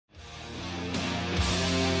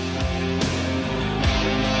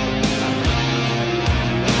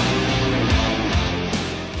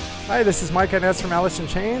Hi, this is Mike Inez from Alice in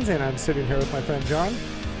Chains, and I'm sitting here with my friend John,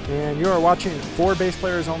 and you are watching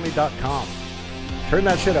 4BassPlayersOnly.com. Turn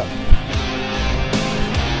that shit up.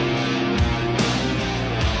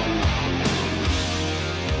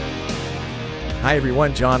 Hi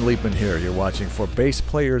everyone, John Liebman here. You're watching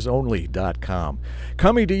 4BassPlayersOnly.com.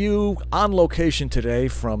 Coming to you on location today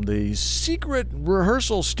from the secret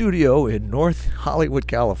rehearsal studio in North Hollywood,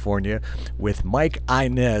 California, with Mike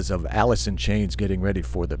Inez of Alice in Chains getting ready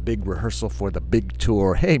for the big rehearsal for the big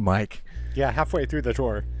tour. Hey, Mike. Yeah, halfway through the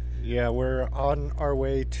tour. Yeah, we're on our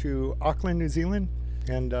way to Auckland, New Zealand,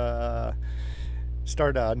 and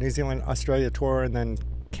start a New Zealand-Australia tour, and then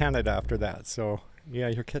Canada after that. So yeah,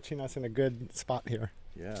 you're catching us in a good spot here.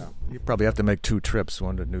 Yeah. You probably have to make two trips,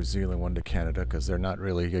 one to New Zealand, one to Canada, because they're not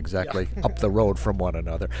really exactly up the road from one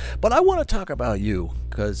another. But I want to talk about you,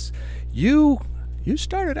 because you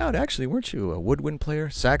started out, actually, weren't you a woodwind player?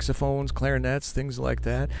 Saxophones, clarinets, things like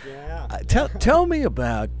that. Yeah. Tell me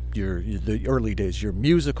about the early days, your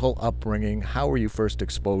musical upbringing. How were you first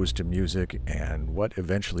exposed to music, and what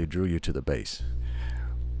eventually drew you to the bass?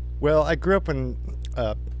 Well, I grew up in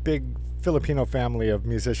a big Filipino family of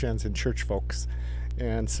musicians and church folks,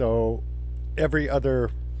 and so every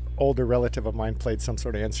other older relative of mine played some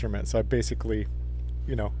sort of instrument. So I basically,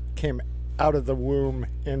 came out of the womb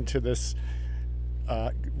into this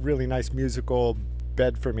really nice musical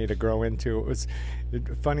bed for me to grow into. It was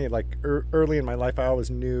funny, like early in my life, I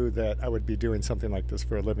always knew that I would be doing something like this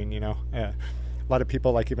for a living. A lot of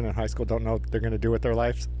people, like even in high school, don't know what they're going to do with their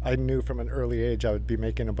lives. I knew from an early age I would be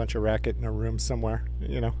making a bunch of racket in a room somewhere,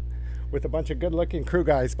 with a bunch of good-looking crew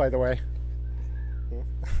guys, by the way.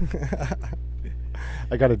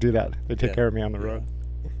 I got to do that. They take care of me on the road.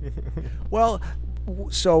 Well,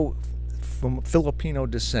 so from Filipino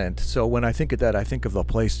descent, so when I think of that, I think of a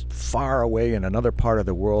place far away in another part of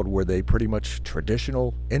the world. Were they pretty much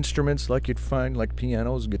traditional instruments like you'd find, like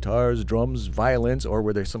pianos, guitars, drums, violins, or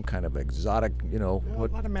were there some kind of exotic, A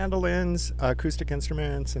lot of mandolins, acoustic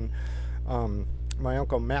instruments, and my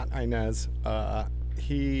uncle Matt Inez,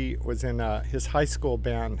 he was in his high school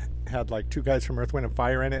band, had like two guys from Earth, Wind and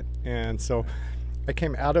Fire in it. And so I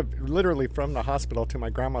came literally from the hospital to my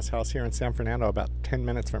grandma's house here in San Fernando, about 10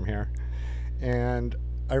 minutes from here. And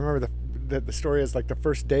I remember the story is like the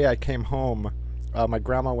first day I came home, my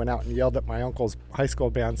grandma went out and yelled at my uncle's high school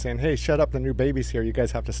band saying, "Hey, shut up, the new baby's here, you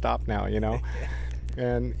guys have to stop now,"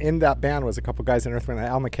 And in that band was a couple guys in Earth, Wind,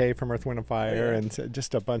 Al McKay from Earth, Wind and Fire, and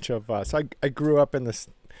just a bunch of, so I grew up in this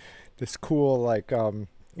cool, like,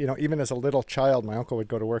 even as a little child, my uncle would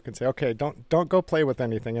go to work and say, "Okay, don't go play with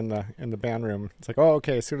anything in the band room." It's like, oh,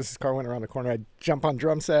 okay. As soon as his car went around the corner, I'd jump on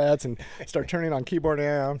drum sets and start turning on keyboard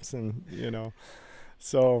amps, and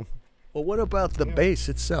so. Well, what about the bass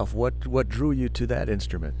itself? What drew you to that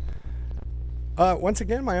instrument? Once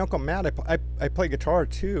again, my uncle Matt. I play guitar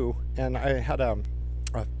too, and I had a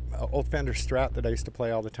old Fender Strat that I used to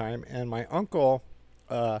play all the time, and my uncle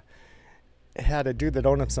had a dude that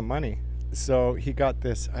owed him some money. So he got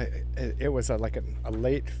this, it was like a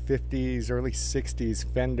late 50s, early 60s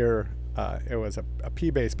Fender. It was a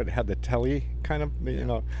P bass, but it had the telly kind of,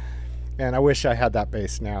 and I wish I had that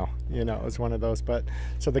bass now. It was one of those. But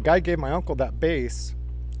so the guy gave my uncle that bass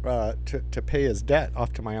to pay his debt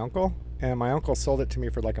off to my uncle. And my uncle sold it to me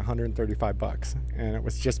for like $135. And it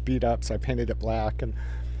was just beat up, so I painted it black. And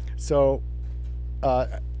so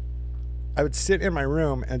I would sit in my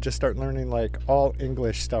room and just start learning like all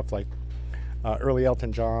English stuff, like early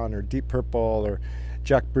Elton John or Deep Purple or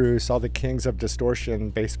Jack Bruce, all the kings of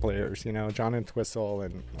distortion bass players, John Entwistle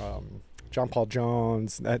and John Paul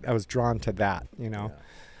Jones. I was drawn to that,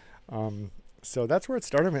 so that's where it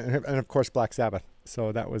started, and of course Black Sabbath.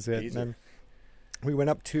 So that was it. And then we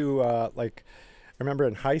went up to I remember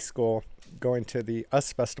in high school going to the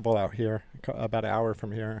US Festival out here, about an hour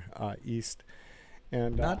from here, east.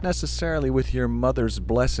 And, not necessarily with your mother's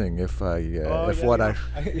blessing, I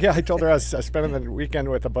told her I was spending the weekend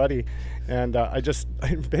with a buddy, and I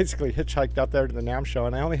basically hitchhiked out there to the NAMM show,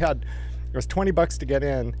 and it was $20 to get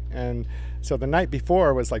in, and so the night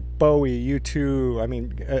before was like Bowie, U2,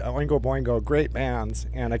 Oingo Boingo, great bands,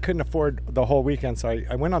 and I couldn't afford the whole weekend, so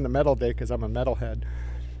I went on the metal day because I'm a metalhead,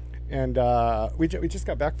 and we just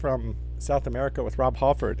got back from South America with Rob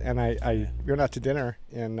Halford, and we went out to dinner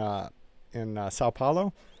in Sao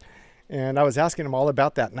Paulo, and I was asking him all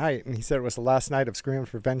about that night, and he said it was the last night of Screaming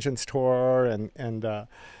for Vengeance tour, and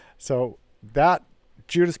so that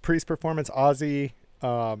Judas Priest performance, Ozzy,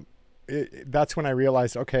 that's when I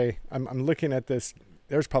realized, okay, I'm looking at this.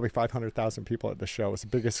 There's probably 500,000 people at the show. It was the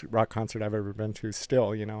biggest rock concert I've ever been to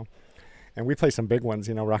still, And we play some big ones,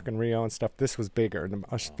 you know, Rock in Rio and stuff. This was bigger. The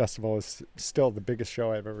Ush Festival is still the biggest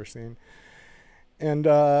show I've ever seen. And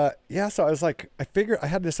yeah, so I was like, I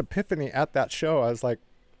had this epiphany at that show. I was like,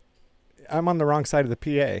 I'm on the wrong side of the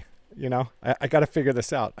PA, you know. I got to figure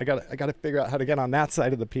this out. I got to figure out how to get on that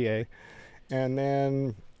side of the PA. And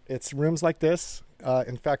then it's rooms like this.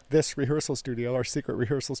 In fact, this rehearsal studio, our secret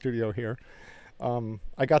rehearsal studio here.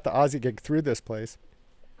 I got the Ozzy gig through this place.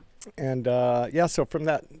 And yeah, so from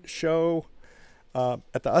that show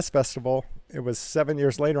at the US Festival, it was 7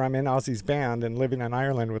 years later, I'm in Ozzy's band and living in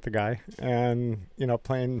Ireland with the guy and, you know,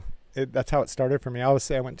 playing. That's how it started for me. I always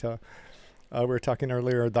say I went to, we were talking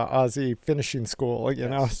earlier, the Ozzy finishing school, you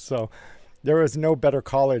know, so there was no better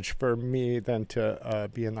college for me than to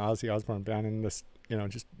be in the Ozzy Osbourne band in this, you know,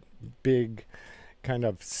 just big kind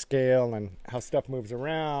of scale and how stuff moves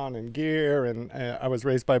around and gear. And I was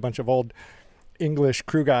raised by a bunch of old English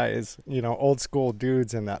crew guys, you know, old school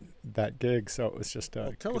dudes in that gig. So it was just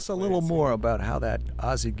well, tell us a little more about how that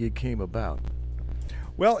Ozzy gig came about.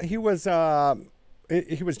 Well, he was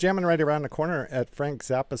jamming right around the corner at Frank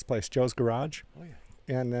Zappa's place, Joe's Garage. Oh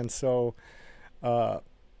yeah. And then so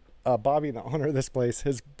Bobby, the owner of this place,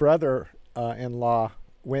 his brother-in-law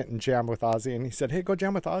went and jammed with Ozzy, and he said, "Hey, go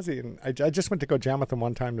jam with Ozzy." And I just went to go jam with him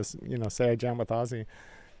one time to, you know, say I jammed with Ozzy.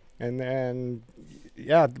 And then,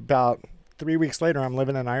 yeah, about 3 weeks later, I'm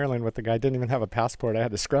living in Ireland with the guy. I didn't even have a passport. I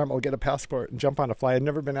had to scramble to get a passport and jump on a flight. I'd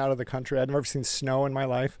never been out of the country. I'd never seen snow in my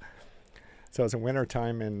life. So it was in winter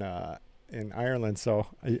time in Ireland. So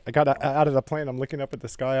I got out of the plane. I'm looking up at the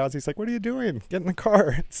sky. Ozzy's like, "What are you doing? Get in the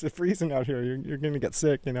car. It's freezing out here. You're going to get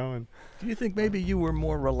sick, you know." And do you think maybe you were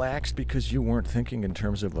more relaxed because you weren't thinking in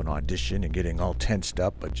terms of an audition and getting all tensed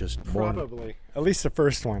up, but just more? Probably. At least the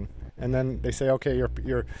first one. And then they say, "Okay,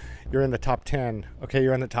 you're in the top 10. Okay,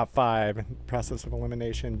 you're in the top 5." Process of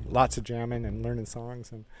elimination. Lots of jamming and learning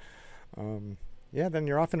songs, and yeah, then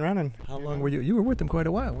you're off and running. How long were you? You were with them quite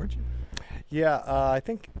a while, weren't you? Yeah, I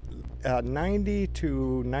think 90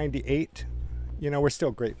 to 98. You know, we're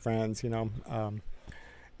still great friends, you know.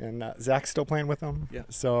 And Zach's still playing with them. Yeah.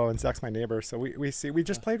 So, and Zach's my neighbor. So we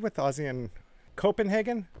just played with Ozzy in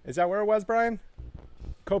Copenhagen. Is that where it was, Brian?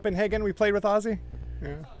 Copenhagen, we played with Ozzy?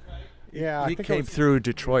 Yeah. Yeah, he came through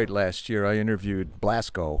Detroit last year. I interviewed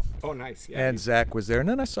Blasco. Oh, nice. Yeah, and Zach was there. And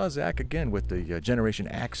then I saw Zach again with the Generation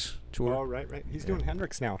Axe tour. Oh, right. He's doing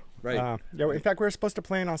Hendrix now. Right. Yeah. In fact, we were supposed to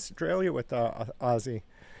play in Australia with Ozzy,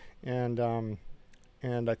 and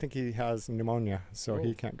I think he has pneumonia, so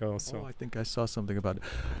he can't go. So I think I saw something about it.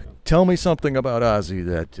 Tell me something about Ozzy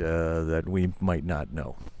that we might not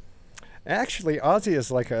know. Actually, Ozzy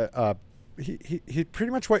is like he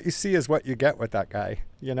pretty much what you see is what you get with that guy.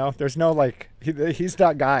 You know, there's no like he's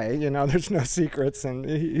that guy. You know, there's no secrets, and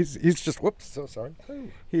he's just whoops. So sorry.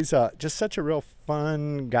 He's just such a real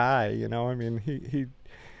fun guy. You know, I mean,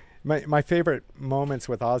 my favorite moments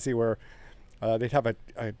with Ozzy were they'd have a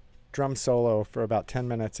drum solo for about 10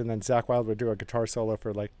 minutes, and then Zakk Wylde would do a guitar solo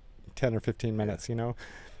for like 10 or 15 minutes. You know,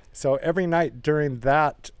 so every night during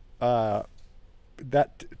that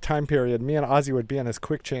time period, me and Ozzy would be in his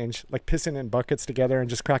quick change, like pissing in buckets together and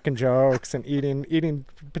just cracking jokes and eating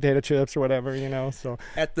potato chips or whatever, you know. So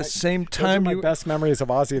at the same time, those are my best memories of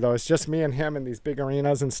Ozzy, though. It's just me and him in these big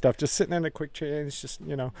arenas and stuff, just sitting in a quick change. Just,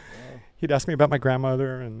 you know, he'd ask me about my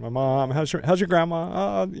grandmother and my mom. How's your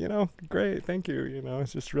grandma? Oh, you know, great, thank you. You know,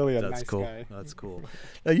 it's just really a nice guy. That's cool.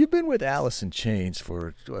 Now you've been with Alice in Chains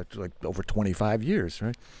for like over 25 years,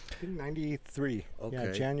 right? 93. Okay.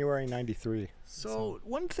 Yeah, January 93. So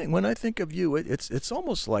one thing, when I think of you, it's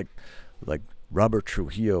almost like Robert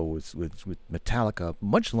Trujillo was with Metallica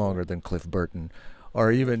much longer than Cliff Burton,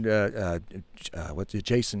 or even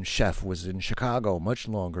Jason Scheff was in Chicago much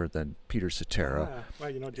longer than Peter Cetera. Well,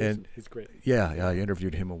 you know, Jason, he's great. Yeah, I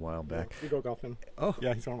interviewed him a while back. Yeah, we go golfing. Oh,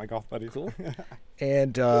 yeah, he's one of my golf buddies. Cool.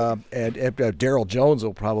 and Daryl Jones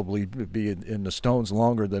will probably be in the Stones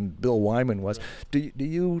longer than Bill Wyman was. Right. Do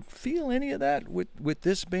you feel any of that with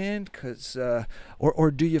this band?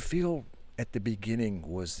 Or do you feel at the beginning,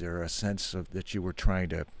 was there a sense of that you were trying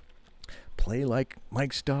to play like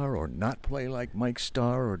Mike Starr or not play like Mike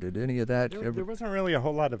Starr, or did any of that there wasn't really a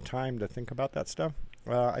whole lot of time to think about that stuff.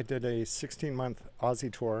 I did a 16-month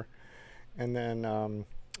Aussie tour, and then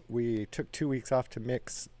we took 2 weeks off to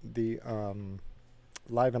mix the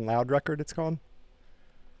Live and Loud record, it's called.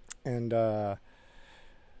 And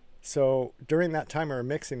so during that time we were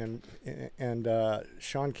mixing, and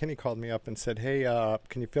Sean Kinney called me up and said, "Hey,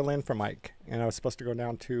 can you fill in for Mike?" And I was supposed to go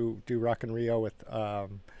down to do Rock in Rio with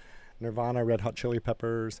Nirvana, Red Hot Chili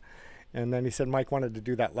Peppers. And then he said Mike wanted to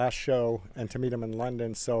do that last show and to meet him in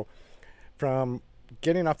London. So from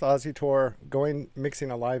getting off the Aussie tour, mixing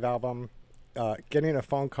a live album, getting a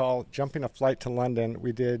phone call, jumping a flight to London.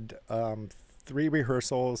 We did 3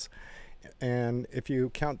 rehearsals, and if you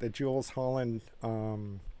count the Jules Holland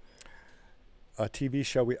TV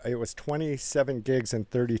show, it was 27 gigs in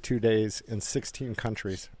 32 days in 16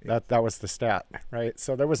 countries. That was the stat, right?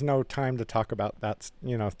 So there was no time to talk about that,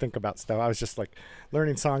 think about stuff. I was just like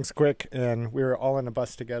learning songs quick, and we were all in a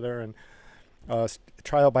bus together, and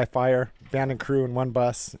trial by fire, band and crew in one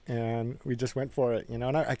bus, and we just went for it, And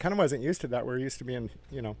I kind of wasn't used to that. We're used to being,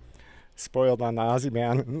 spoiled on the Aussie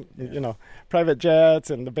band, private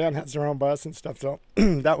jets, and the band has their own bus and stuff. So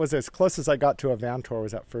that was as close as I got to a van tour.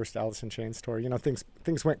 Was that first Alice in Chains tour?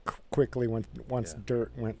 Things went quickly once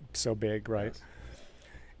Dirt went so big, right? Yes.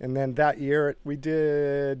 And then that year we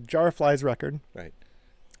did Jar of Flies record, right?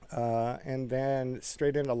 And then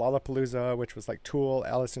straight into Lollapalooza, which was like Tool,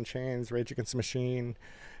 Alice in Chains, Rage Against the Machine,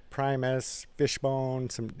 Primus, Fishbone.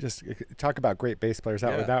 Just talk about great bass players.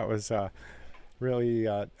 That was. Really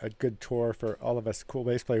a good tour for all of us cool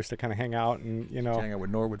bass players to kind of hang out and hang out with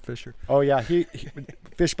Norwood Fisher. Oh yeah, he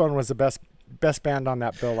Fishbone was the best band on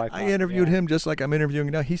that bill. I interviewed him just like I'm interviewing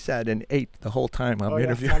now. He sat and ate the whole time I'm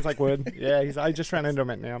interviewing. Sounds like Wood. Yeah, I just ran into him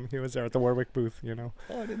at NAMM. He was there at the Warwick booth. Oh,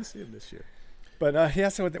 I didn't see him this year. But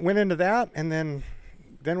so it went into that, and then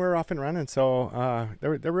we're off and running. So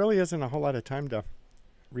there really isn't a whole lot of time to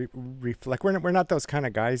reflect. We're not those kind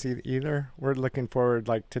of guys either. We're looking forward.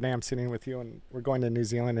 Like today, I'm sitting with you, and we're going to New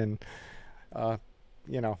Zealand in,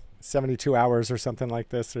 72 hours or something like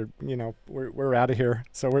this. Or we're out of here.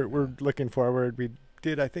 So we're looking forward. We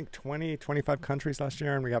did I think 25 countries last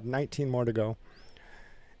year, and we have 19 more to go.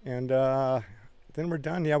 And then we're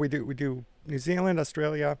done. Yeah, we do New Zealand,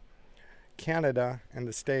 Australia, Canada, and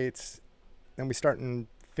the States. Then we start in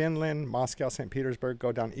Finland, Moscow, St. Petersburg,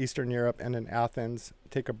 go down Eastern Europe, and in Athens,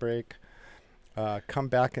 take a break, come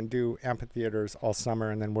back and do amphitheaters all summer,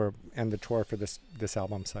 and then we're end the tour for this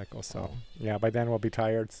album cycle. So yeah, by then we'll be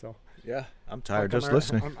tired. So yeah, I'm tired just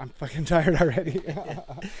listening. I'm fucking tired already.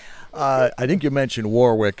 I think you mentioned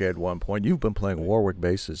Warwick at one point. You've been playing Warwick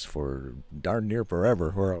basses for darn near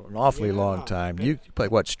forever, for an awfully long time. You play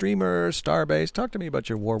what, Streamer, Star bass? Talk to me about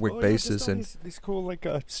your Warwick basses and these cool like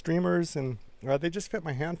Streamers, and they just fit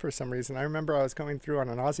my hand for some reason. I remember I was going through on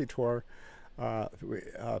an Aussie tour,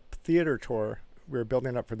 theater tour. We were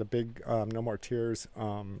building up for the big No More Tears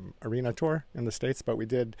arena tour in the States, but we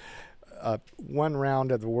did one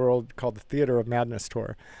round of the world called the Theater of Madness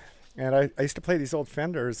tour. And I used to play these old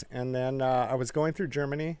Fenders, and then I was going through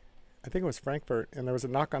Germany, I think it was Frankfurt, and there was a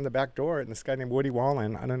knock on the back door, and this guy named Woody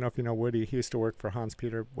Wallen, I don't know if you know Woody, he used to work for Hans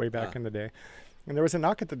Peter way back in the day. And there was a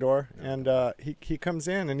knock at the door, and he comes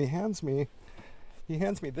in, and he hands me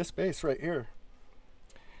this bass right here.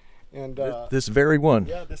 And this very one.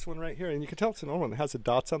 Yeah, this one right here. And you can tell it's an old one. It has the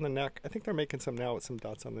dots on the neck. I think they're making some now with some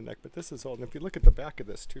dots on the neck, but this is old. And if you look at the back of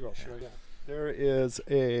this too, I'll show you. There is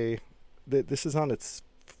this is on its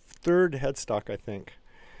third headstock, I think.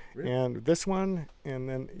 Really? And this one, and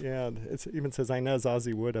then, it even says Inez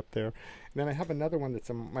Aussie Wood up there. And then I have another one that's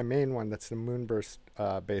my main one, that's the Moonburst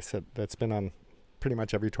bass that's been on pretty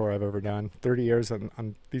much every tour I've ever done. 30 years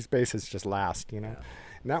on these basses just last, And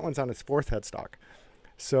that one's on its fourth headstock.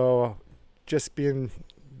 So just being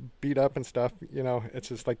beat up and stuff, it's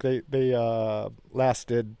just like they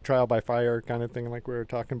lasted trial by fire kind of thing, like we were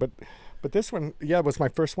talking. But this one, was my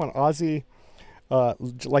first one. Aussie,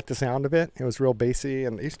 liked the sound of it. It was real bassy,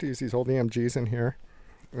 and they used to use these old EMGs in here.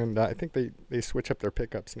 And I think they switch up their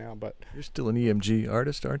pickups now. But you're still an EMG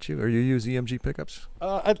artist, aren't you? Or you use EMG pickups?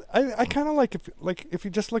 I kind of like if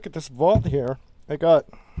you just look at this vault here, I got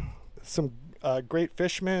some great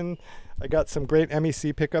Fishman. I got some great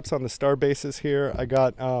MEC pickups on the star basses here. I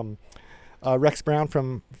got Rex Brown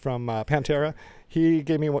from Pantera. He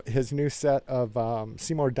gave me his new set of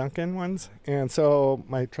Seymour Duncan ones, and so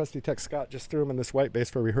my trusty tech Scott just threw them in this white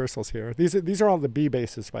bass for rehearsals here. These are all the B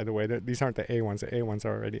basses, by the way. These aren't the A ones. The A ones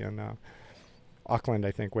are already in Auckland,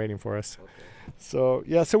 I think, waiting for us.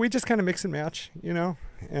 Okay. So we just kind of mix and match,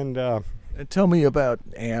 And tell me about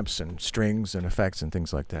amps and strings and effects and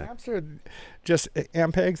things like that. Amps are just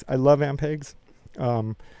Ampegs. I love Ampegs.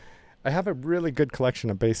 I have a really good collection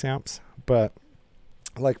of bass amps, but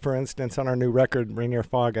like for instance on our new record, Rainier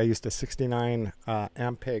Fog, I used a 69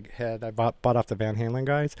 Ampeg head I bought off the Van Halen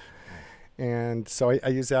guys. And so I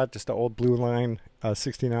use that, just an old Blue Line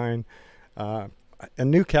 69, a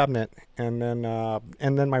new cabinet, and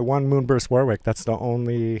then my one Moonburst Warwick. That's the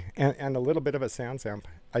only, and a little bit of a Sans amp.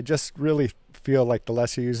 I just really feel like the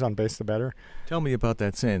less you use on bass, the better. Tell me about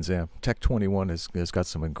that Sans amp. Tech 21 has got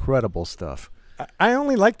some incredible stuff. I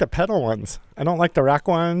only like the pedal ones. I don't like the rack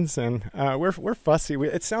ones, and we're fussy.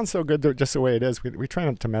 It sounds so good just the way it is. We try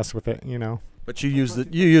not to mess with it, you know. But you use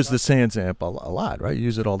the Sans amp a lot, right? You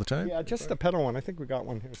use it all the time. Yeah, just the pedal one. I think we got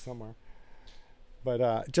one here somewhere.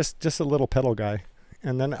 But just a little pedal guy.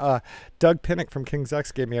 And then Doug Pinnick from King's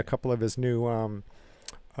X gave me a couple of his new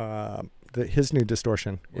his new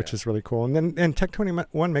distortion, which is really cool. And then Tech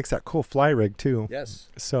 21 makes that cool fly rig too. Yes.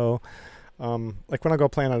 So like when I go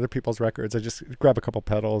play on other people's records, I just grab a couple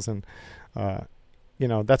pedals and you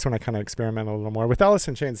know, that's when I kind of experiment a little more. With Alice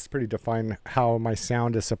in Chains, it's pretty defined how my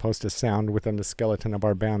sound is supposed to sound within the skeleton of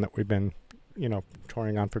our band that we've been, you know,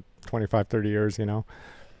 touring on for 25, 30 years, you know.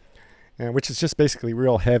 And which is just basically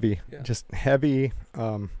real heavy, just heavy,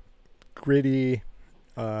 gritty.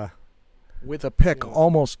 With a pick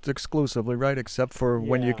almost exclusively, right? Except for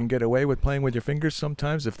when you can get away with playing with your fingers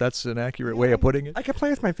sometimes, if that's an accurate way of putting it. I can play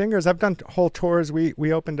with my fingers. I've done whole tours.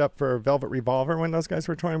 We opened up for Velvet Revolver when those guys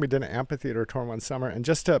were touring. We did an amphitheater tour one summer, and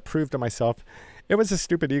just to prove to myself, it was a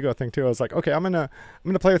stupid ego thing too. I was like, okay, I'm gonna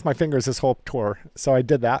play with my fingers this whole tour. So I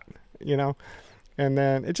did that, you know. And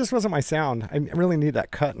then it just wasn't my sound. I really need that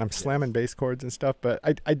cut, and I'm slamming bass chords and stuff. But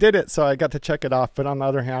I did it, so I got to check it off. But on the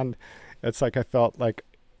other hand, it's like I felt like,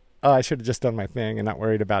 oh, I should have just done my thing and not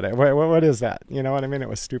worried about it. What is that? You know what I mean? It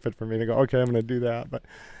was stupid for me to go, okay, I'm going to do that. But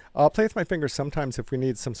I'll play with my fingers sometimes if we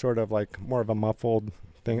need some sort of like more of a muffled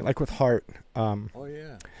thing, like with Heart.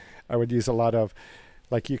 I would use a lot of,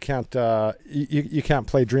 like you can't play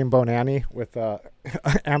Dreamboat Annie with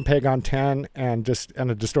Ampeg on 10 and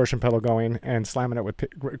a distortion pedal going and slamming it with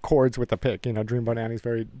chords with a pick. You know, Dreamboat Annie's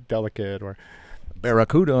very delicate. Or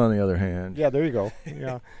Barracuda, on the other hand. Yeah, there you go.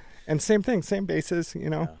 Yeah, and same thing, same basses.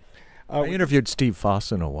 You know. I interviewed Steve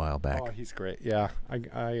Fossen a while back. Oh, he's great. Yeah,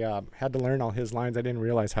 I had to learn all his lines. I didn't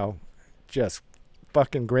realize how just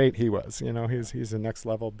fucking great he was. You know, he's a next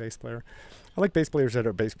level bass player. I like bass players that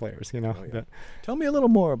are bass players, you know. Tell me a little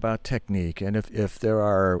more about technique, and if there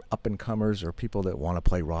are up-and-comers or people that want to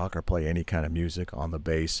play rock or play any kind of music on the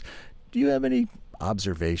bass, do you have any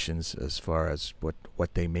observations as far as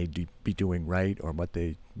what they may be doing right or what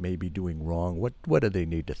they may be doing wrong? What do they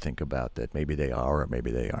need to think about that maybe they are or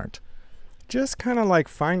maybe they aren't? Just kind of like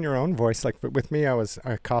find your own voice. Like with me, I was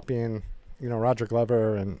copying, you know, Roger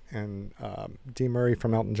Glover and Dee Murray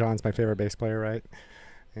from Elton John's my favorite bass player, right?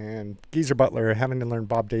 And Geezer Butler, having to learn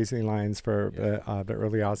Bob Daisley lines for the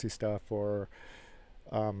early Ozzy stuff, or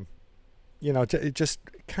you know, just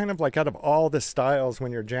kind of like out of all the styles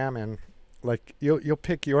when you're jamming, like you'll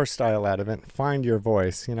pick your style out of it, find your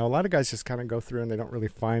voice. You know, a lot of guys just kind of go through and they don't really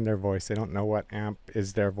find their voice. They don't know what amp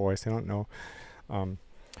is their voice. They don't know.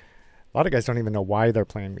 A lot of guys don't even know why they're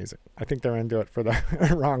playing music. I think they're into it for the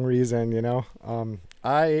wrong reason, you know.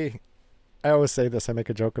 I always say this, I make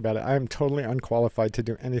a joke about it. I am totally unqualified to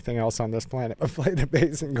do anything else on this planet but play the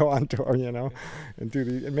bass and go on tour, you know, and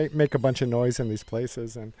make a bunch of noise in these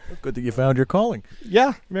places. And good that you found your calling.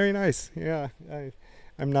 Yeah, very nice. Yeah,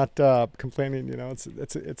 I'm not complaining, you know. It's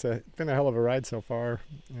been a hell of a ride so far,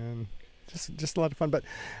 and just a lot of fun. But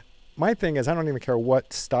my thing is, I don't even care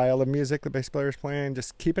what style of music the bass player is playing.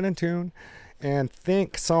 Just keep it in tune and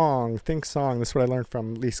think song. This is what I learned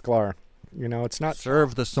from Lee Sklar. You know, it's not...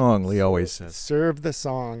 Serve the song, Lee always says. Serve the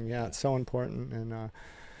song. Yeah, it's so important. And,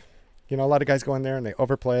 you know, a lot of guys go in there and they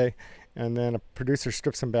overplay, and then a producer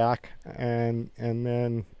strips them back, and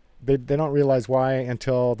then they don't realize why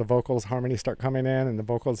until the vocals, harmonies start coming in, and the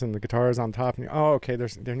vocals and the guitars on top. And okay,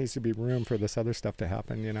 there needs to be room for this other stuff to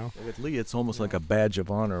happen, you know. With Lee, it's almost like a badge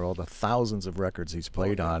of honor, all the thousands of records he's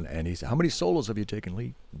played on. And how many solos have you taken,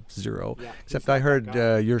 Lee? 0. Yeah, except I heard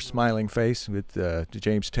your smiling face with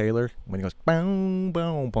James Taylor when he goes, boom,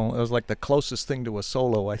 boom, boom. It was like the closest thing to a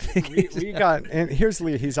solo, I think. We got, and here's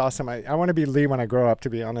Lee. He's awesome. I want to be Lee when I grow up, to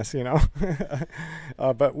be honest, you know.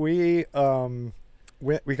 But we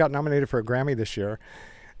got nominated for a Grammy this year.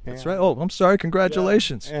 That's right. Oh, I'm sorry.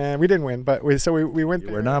 Congratulations. Yeah. And we didn't win, but we went.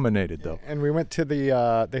 You were nominated though. And we went to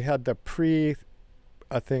the. They had the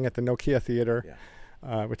thing at the Nokia Theater,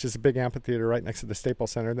 which is a big amphitheater right next to the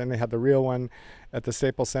Staples Center. Then they had the real one at the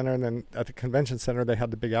Staples Center, and then at the convention center they had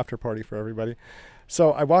the big after party for everybody.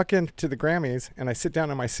 So I walk into the Grammys and I sit down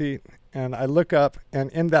in my seat and I look up, and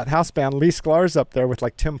in that house band, Lee Sklar's up there with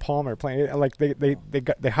like Tim Palmer playing. Like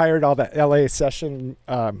they hired all the LA session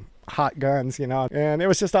hot guns, you know, and it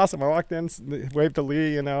was just awesome. I walked in, waved to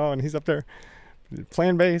Lee, you know, and he's up there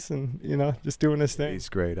playing bass and, you know, just doing his thing. He's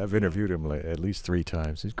great. I've interviewed him at least 3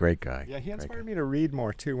 times. He's a great guy. Yeah, he inspired me to read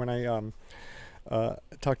more too. When I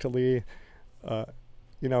talked to Lee,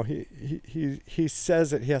 you know, he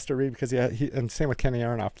says that he has to read because and same with Kenny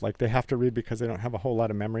Aronoff, like they have to read because they don't have a whole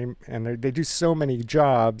lot of memory, and they do so many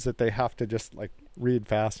jobs that they have to just like read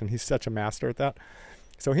fast, and he's such a master at that.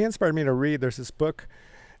 So he inspired me to read. There's this book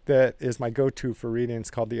that is my go-to for reading.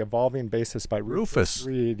 It's called The Evolving Basis by Rufus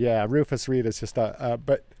Reed. Yeah, Rufus Reed is just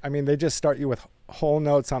but I mean, they just start you with whole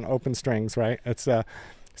notes on open strings, right? It's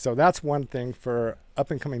so that's one thing for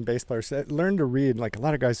up-and-coming bass players. Learn to read. Like a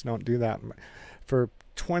lot of guys don't do that. For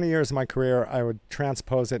 20 years of my career, I would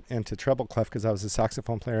transpose it into treble clef because I was a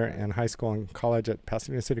saxophone player in high school and college at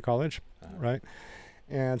Pasadena City College, right?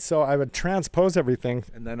 And so I would transpose everything.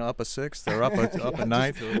 And then up a sixth or up a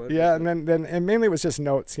ninth or what? Yeah, and then and mainly it was just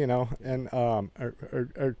notes, you know, and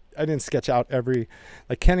or I didn't sketch out every,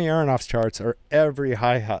 like Kenny Aronoff's charts or every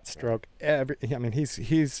hi-hat stroke, I mean,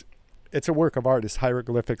 he's it's a work of art. It's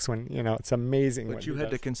hieroglyphics when, you know, it's amazing. But you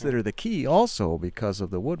had to consider the key also because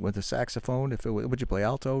of the wood with the saxophone. If it would you play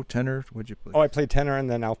alto, tenor? Would you play? Oh, I played tenor and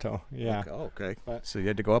then alto. Yeah. Okay. So you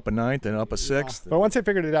had to go up a ninth and up a sixth. But once I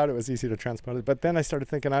figured it out, it was easy to transpose it. But then I started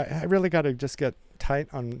thinking I really got to just get tight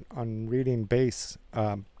on reading bass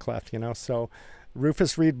clef, you know. So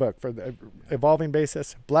Rufus Reed book for the Evolving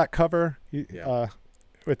Basis, black cover.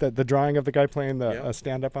 With the drawing of the guy playing the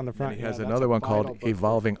stand-up on the front. And he has another one called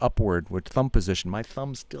Evolving Upward with thumb position. My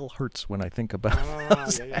thumb still hurts when I think about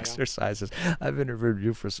those exercises. I've interviewed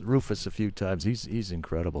Rufus a few times. He's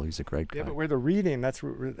incredible. He's a great guy. Yeah, but where the reading, that's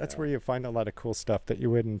where you find a lot of cool stuff that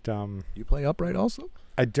you wouldn't. You play upright also?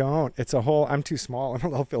 I don't. It's a whole. I'm too small. I'm a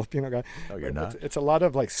little Filipino guy. Oh, you're not. It's a lot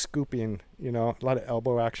of like scooping. You know, a lot of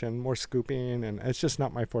elbow action, more scooping, and it's just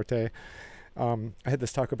not my forte. I had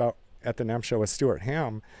this talk about at the NAMM show with Stuart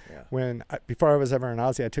Ham when before I was ever in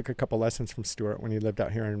Aussie, I took a couple lessons from Stuart when he lived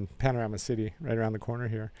out here in Panorama City, right around the corner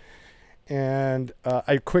here, and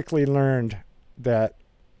I quickly learned that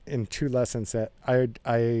in 2 lessons that I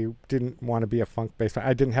didn't want to be a funk bass player.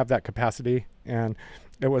 I didn't have that capacity, and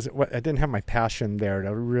I didn't have my passion there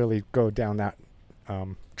to really go down that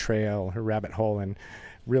trail or rabbit hole and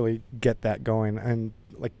really get that going. And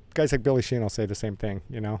like guys like Billy Sheehan will say the same thing,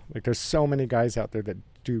 you know, like there's so many guys out there that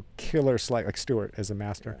do killer slide, like Stewart is a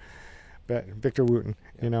master, but Victor Wooten,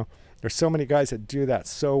 you know, there's so many guys that do that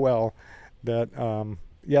so well that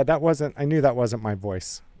I knew that wasn't my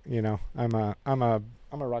voice, you know. I'm a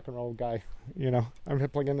rock and roll guy, you know. I'm gonna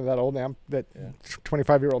plug into that old amp, that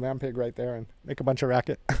 25-year-old Ampeg right there and make a bunch of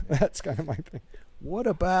racket. That's kind of my thing. What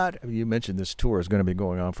about, you mentioned this tour is going to be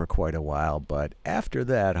going on for quite a while, but after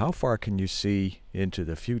that, how far can you see into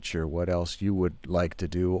the future? What else you would like to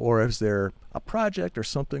do? Or is there a project or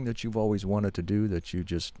something that you've always wanted to do that you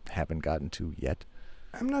just haven't gotten to yet?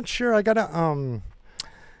 I'm not sure. I got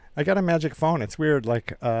a magic phone. It's weird.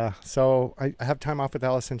 Like, so I have time off with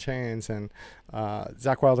Alice in Chains, and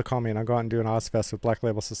Zach Wilde will call me, and I'll go out and do an Ozfest with Black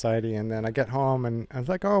Label Society. And then I get home, and I was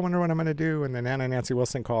like, oh, I wonder what I'm going to do. And then Anna and Nancy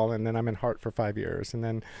Wilson call, and then I'm in Heart for 5 years. And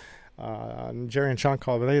then Jerry and Sean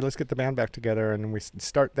call, but hey, let's get the band back together, and we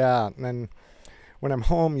start that. And then when I'm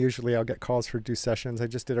home, usually I'll get calls for do sessions. I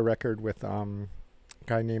just did a record with a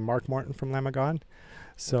guy named Mark Morton from Lamb of God.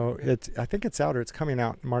 So I think it's out, or it's coming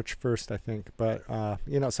out March 1st, I think. But,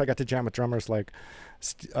 you know, so I got to jam with drummers like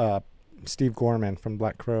Steve Gorman from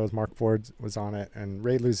Black Crowes. Mark Ford was on it, and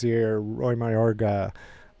Ray Luzier, Roy Mayorga,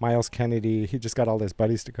 Miles Kennedy. He just got all his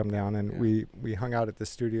buddies to come down, and we hung out at the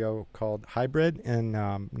studio called Hybrid in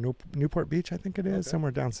Newport Beach, I think it is,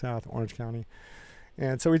 somewhere down south, Orange County.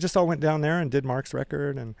 And so we just all went down there and did Mark's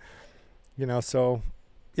record, and, you know, so...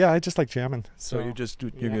 Yeah, I just like jamming. So you're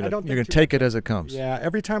gonna take it as it comes. Yeah,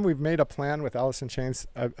 every time we've made a plan with Alice in Chains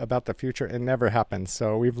about the future, it never happens.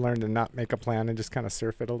 So we've learned to not make a plan and just kind of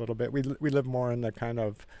surf it a little bit. We live more in the kind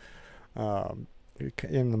of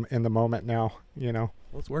in the moment now, you know.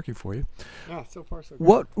 Well, it's working for you. Yeah, so far so good.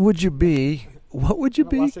 What would you be? What would you I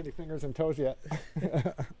be? haven't lost any fingers and toes yet.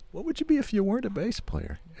 What would you be if you weren't a bass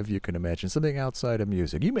player? If you can imagine something outside of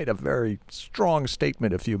music. You made a very strong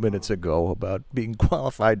statement a few minutes ago about being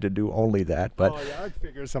qualified to do only that. But I'd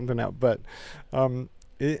figure something out. But the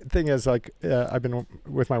thing is, like, I've been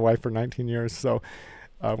with my wife for 19 years, so.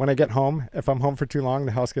 When I get home, if I'm home for too long,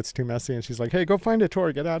 the house gets too messy, and she's like, hey, go find a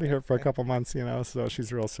tour, get out of here for a couple months, you know. So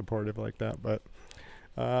she's real supportive like that. But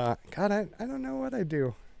God, I don't know what I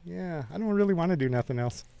do. Yeah, I don't really want to do nothing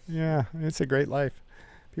else. Yeah, it's a great life.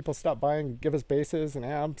 People stop by and give us basses and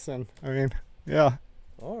amps, and I mean, yeah.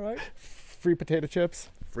 All right. Free potato chips.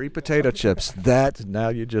 Free potato chips. That, now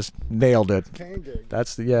you just nailed it. Chain gig.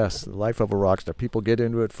 That's the life of a rock star. People get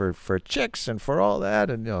into it for chicks and for all that,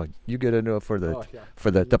 and you get into it for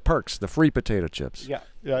the perks, the free potato chips. Yeah.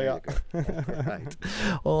 Right.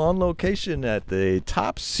 Well, on location at the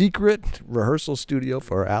top secret rehearsal studio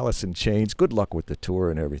for Alice in Chains. Good luck with the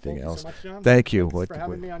tour and everything else. Thank you so much, John. Thank you. Thanks for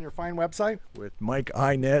having me on your fine website. With Mike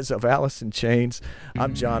Inez of Alice in Chains,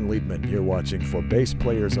 I'm John Liebman. You're watching for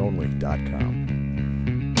BassPlayersOnly.com.